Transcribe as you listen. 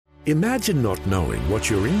Imagine not knowing what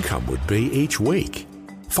your income would be each week.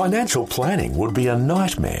 Financial planning would be a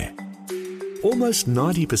nightmare. Almost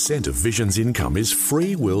 90% of Vision's income is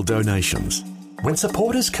free will donations. When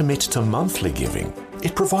supporters commit to monthly giving,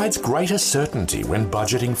 it provides greater certainty when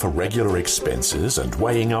budgeting for regular expenses and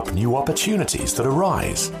weighing up new opportunities that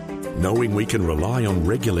arise. Knowing we can rely on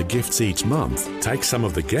regular gifts each month takes some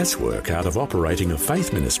of the guesswork out of operating a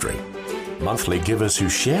faith ministry. Monthly givers who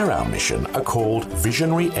share our mission are called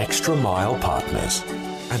Visionary Extra Mile Partners.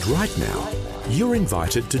 And right now, you're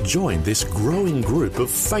invited to join this growing group of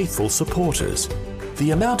faithful supporters. The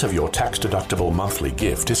amount of your tax-deductible monthly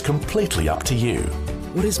gift is completely up to you.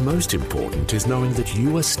 What is most important is knowing that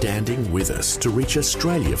you are standing with us to reach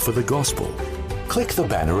Australia for the gospel. Click the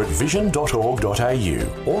banner at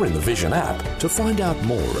vision.org.au or in the Vision app to find out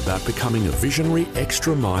more about becoming a Visionary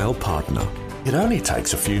Extra Mile partner. It only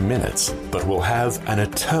takes a few minutes, but will have an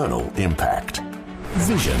eternal impact.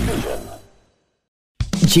 Vision.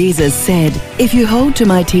 Jesus said, "If you hold to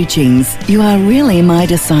my teachings, you are really my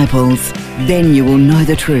disciples. Then you will know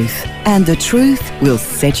the truth, and the truth will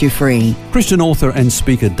set you free." Christian author and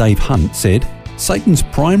speaker Dave Hunt said, Satan's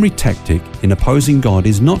primary tactic in opposing God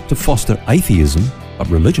is not to foster atheism, but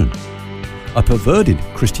religion. A perverted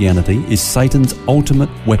Christianity is Satan's ultimate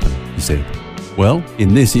weapon, he said. Well,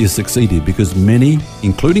 in this he has succeeded because many,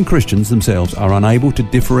 including Christians themselves, are unable to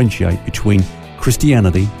differentiate between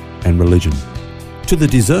Christianity and religion. To the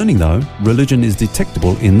discerning, though, religion is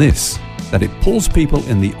detectable in this, that it pulls people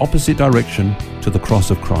in the opposite direction to the cross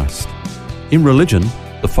of Christ. In religion,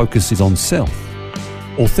 the focus is on self.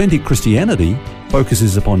 Authentic Christianity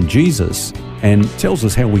focuses upon Jesus and tells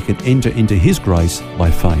us how we can enter into His grace by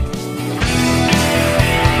faith.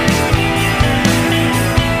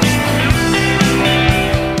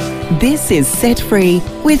 This is Set Free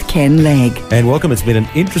with Ken Legg. And welcome. It's been an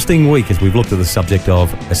interesting week as we've looked at the subject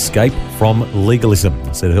of escape from legalism.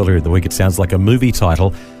 I said earlier in the week it sounds like a movie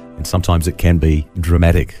title, and sometimes it can be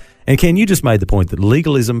dramatic. And Ken, you just made the point that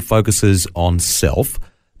legalism focuses on self,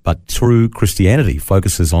 but true Christianity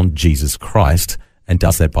focuses on Jesus Christ and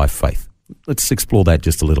does that by faith. Let's explore that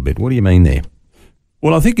just a little bit. What do you mean there?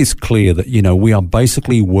 Well, I think it's clear that, we are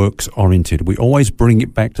basically works-oriented. We always bring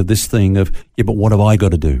it back to this thing of, but what have I got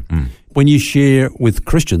to do? When you share with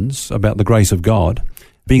Christians about the grace of God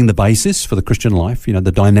being the basis for the Christian life,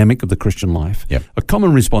 the dynamic of the Christian life, a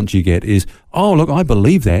common response you get is, oh, look, I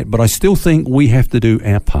believe that, but I still think we have to do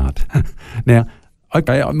our part. Now,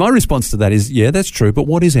 okay, my response to that is, yeah, that's true, but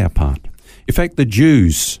what is our part? In fact, the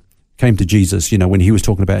Jews came to Jesus, when he was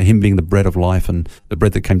talking about him being the bread of life and the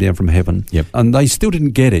bread that came down from heaven. And they still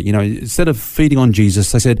didn't get it. Instead of feeding on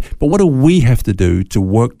Jesus, they said, but what do we have to do to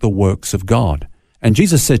work the works of God? And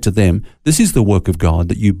Jesus said to them, this is the work of God,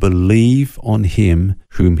 that you believe on him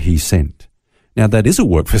whom he sent. Now, that is a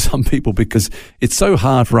work for some people because it's so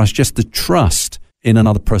hard for us just to trust in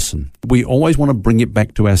another person. We always want to bring it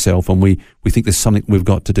back to ourselves, and we think there's something we've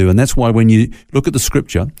got to do. And that's why when you look at the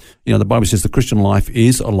scripture, the Bible says the Christian life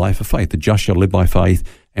is a life of faith. The just shall live by faith.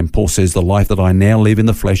 And Paul says, the life that I now live in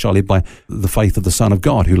the flesh, I live by the faith of the Son of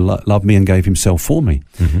God who loved me and gave himself for me.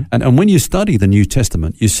 And when you study the New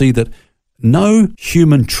Testament, you see that no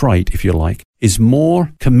human trait, if you like, is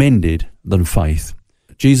more commended than faith.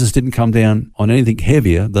 Jesus didn't come down on anything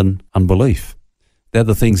heavier than unbelief. They're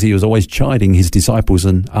the things he was always chiding his disciples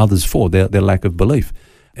and others for, their lack of belief.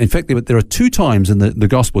 In fact, there are two times in the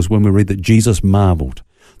Gospels when we read that Jesus marveled.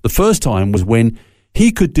 The first time was when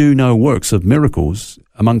he could do no works of miracles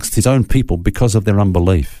amongst his own people because of their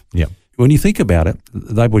unbelief. When you think about it,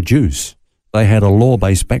 they were Jews. They had a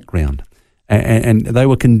law-based background. And they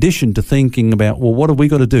were conditioned to thinking about, well, what have we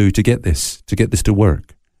got to do to get this to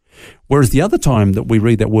work? Whereas the other time that we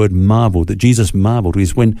read that word marveled, that Jesus marveled,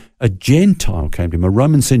 is when a Gentile came to him, a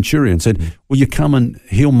Roman centurion, said, will you come and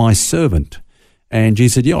heal my servant? And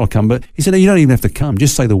Jesus said, yeah, I'll come. But he said, no, you don't even have to come.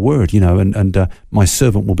 Just say the word, and my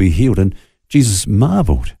servant will be healed. And Jesus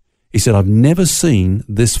marveled. He said, I've never seen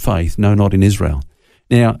this faith, no, not in Israel.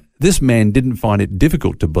 Now, this man didn't find it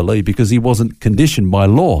difficult to believe because he wasn't conditioned by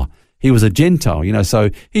law. He was a Gentile, so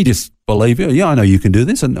he just believed, yeah, I know you can do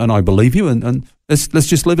this, and I believe you, and let's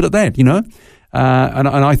just leave it at that, And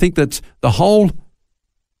I think that the whole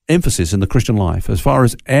emphasis in the Christian life, as far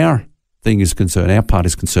as our thing is concerned, our part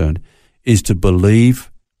is concerned, is to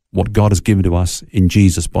believe what God has given to us in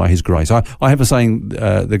Jesus by his grace. I have a saying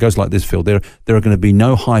that goes like this, Phil, there are going to be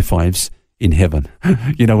no high fives in heaven.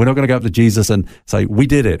 We're not going to go up to Jesus and say, we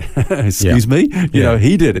did it. Excuse me?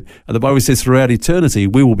 He did it. And the Bible says throughout eternity,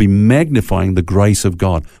 we will be magnifying the grace of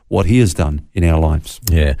God, what he has done in our lives.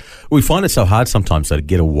 Yeah. We find it so hard sometimes to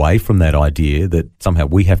get away from that idea that somehow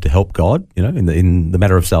we have to help God, in the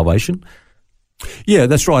matter of salvation. Yeah,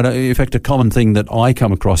 that's right. In fact, a common thing that I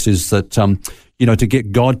come across is that, to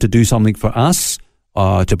get God to do something for us,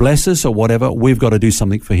 to bless us or whatever, we've got to do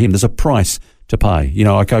something for him. There's a price to pay.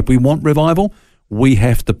 If we want revival, we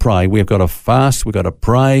have to pray. We've got to fast. We've got to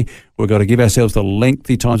pray. We've got to give ourselves the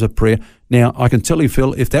lengthy times of prayer. Now, I can tell you,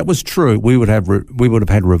 Phil, if that was true, we would have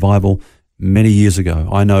had revival many years ago.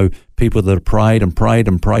 I know people that have prayed and prayed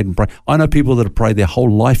and prayed and prayed. I know people that have prayed their whole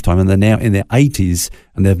lifetime and they're now in their 80s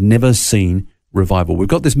and they've never seen revival. We've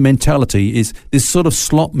got this mentality, is this sort of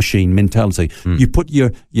slot machine mentality. You put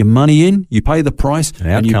your money in, you pay the price,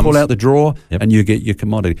 and you pull out the drawer, and you get your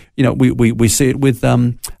commodity. We see it with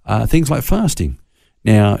things like fasting.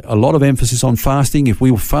 Now, a lot of emphasis on fasting. If we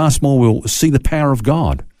will fast more, we'll see the power of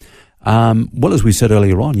God. Well, as we said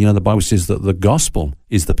earlier on, the Bible says that the gospel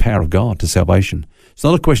is the power of God to salvation. It's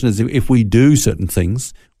not a question as if we do certain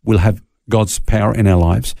things, we'll have God's power in our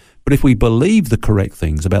lives. But if we believe the correct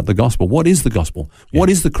things about the gospel, what is the gospel?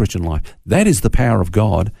 What is the Christian life? That is the power of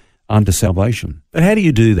God unto salvation. But how do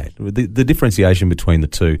you do that? The differentiation between the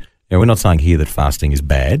two. We're not saying here that fasting is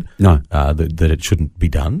bad. No. That it shouldn't be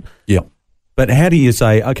done. Yeah. But how do you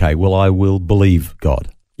say, okay, well, I will believe God?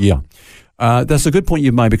 Yeah. That's a good point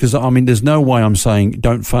you've made, because, there's no way I'm saying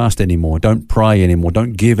don't fast anymore, don't pray anymore,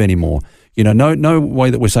 don't give anymore. No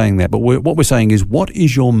way that we're saying that. But what we're saying is, what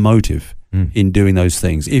is your motive in doing those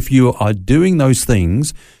things? If you are doing those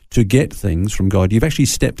things to get things from God, you've actually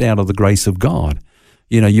stepped out of the grace of God.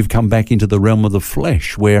 You've come back into the realm of the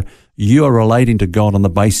flesh, where you are relating to God on the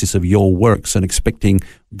basis of your works and expecting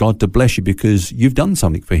God to bless you because you've done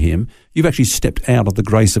something for him. You've actually stepped out of the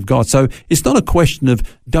grace of God. So it's not a question of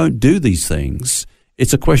don't do these things.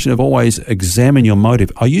 It's a question of always examine your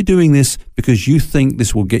motive. Are you doing this because you think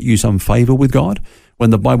this will get you some favor with God? When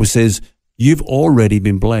the Bible says you've already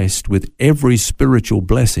been blessed with every spiritual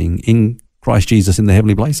blessing in Christ Jesus in the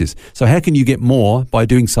heavenly places. So how can you get more by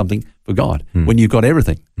doing something for God when you've got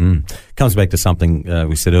everything? Comes back to something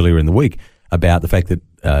we said earlier in the week about the fact that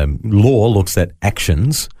law looks at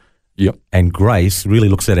actions and grace really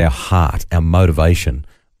looks at our heart, our motivation.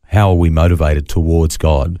 How are we motivated towards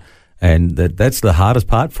God? And that's the hardest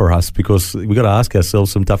part for us, because we've got to ask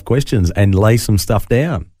ourselves some tough questions and lay some stuff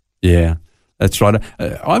down. Yeah, that's right.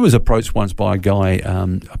 I was approached once by a guy,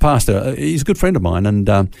 a pastor. He's a good friend of mine,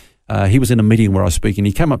 and he was in a meeting where I was speaking.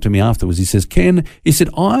 He came up to me afterwards. He says, Ken, he said,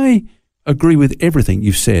 I agree with everything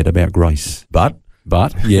you've said about grace. But,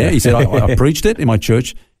 yeah, he said, I preached it in my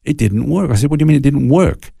church. It didn't work. I said, what do you mean it didn't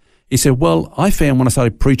work? He said, well, I found when I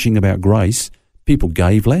started preaching about grace, people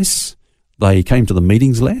gave less. They came to the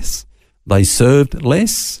meetings less. They served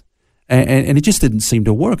less. And it just didn't seem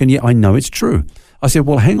to work. And yet I know it's true. I said,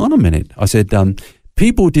 well, hang on a minute. I said,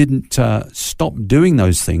 people didn't stop doing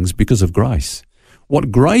those things because of grace.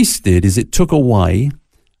 What grace did is it took away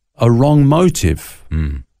a wrong motive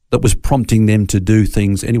that was prompting them to do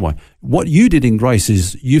things anyway. What you did in grace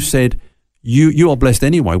is you've said you are blessed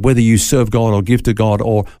anyway, whether you serve God or give to God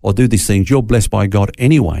or do these things, you're blessed by God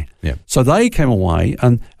anyway. Yeah. So they came away,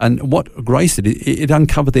 and what grace did, it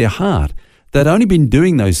uncovered their heart. They'd only been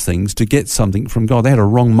doing those things to get something from God. They had a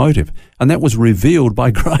wrong motive, and that was revealed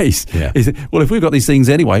by grace. Yeah. He said, well, if we've got these things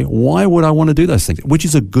anyway, why would I want to do those things? Which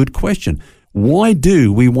is a good question. Why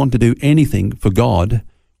do we want to do anything for God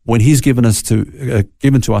when he's given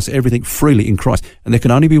to us everything freely in Christ? And there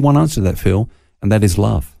can only be one answer to that, Phil, and that is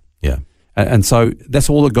love. Yeah. And so that's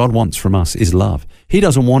all that God wants from us is love. He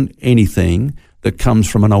doesn't want anything that comes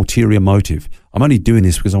from an ulterior motive. I'm only doing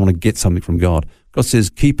this because I want to get something from God. God says,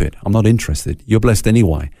 keep it. I'm not interested. You're blessed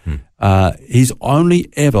anyway. He's only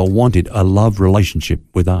ever wanted a love relationship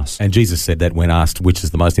with us. And Jesus said that when asked which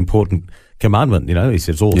is the most important commandment. He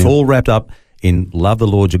says it's all wrapped up in love the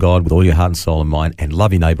Lord your God with all your heart and soul and mind, and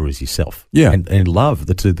love your neighbour as yourself. Yeah. And love,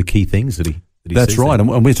 the key things that he That's says right.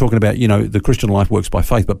 there. And we're talking about, the Christian life works by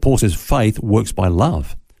faith, but Paul says faith works by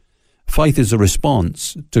love. Faith is a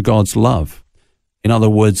response to God's love. In other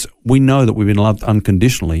words, we know that we've been loved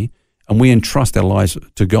unconditionally, and we entrust our lives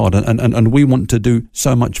to God, and we want to do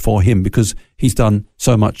so much for him because he's done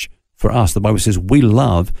so much for us. The Bible says we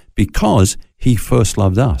love because he first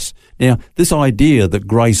loved us. Now, this idea that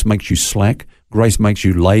grace makes you slack, grace makes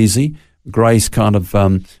you lazy, grace kind of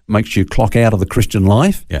makes you clock out of the Christian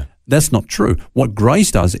life, that's not true. What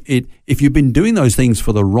grace does, if you've been doing those things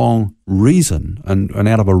for the wrong reason and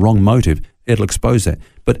out of a wrong motive, it'll expose that.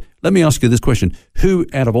 But let me ask you this question. Who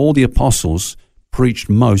out of all the apostles preached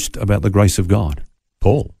most about the grace of God?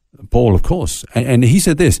 Paul. Paul, of course. And he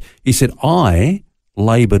said this. He said, I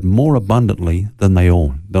laboured more abundantly than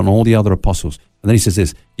all the other apostles. And then he says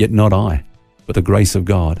this, yet not I, but the grace of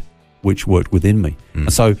God which worked within me.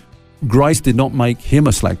 And so grace did not make him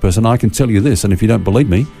a slack person. I can tell you this, and if you don't believe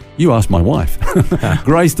me, you ask my wife.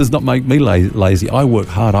 Grace does not make me lazy. I work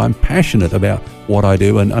hard. I'm passionate about what I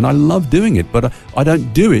do, and I love doing it. But I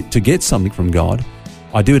don't do it to get something from God.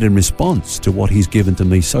 I do it in response to what he's given to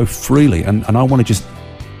me so freely. And I want to just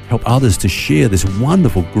help others to share this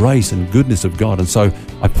wonderful grace and goodness of God. And so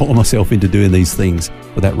I pour myself into doing these things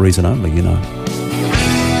for that reason only, you know.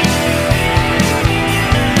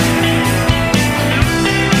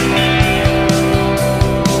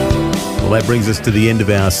 Well, that brings us to the end of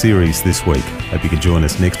our series this week. Hope you can join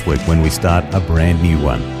us next week when we start a brand new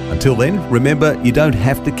one. Until then, remember, you don't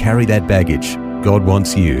have to carry that baggage. God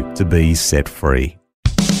wants you to be set free.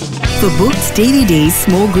 For books, DVDs,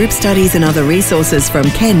 small group studies and other resources from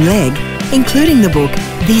Ken Legg, including the book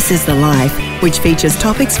This is the Life, which features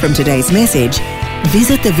topics from today's message,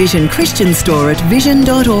 visit the Vision Christian store at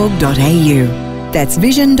vision.org.au. That's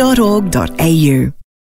vision.org.au.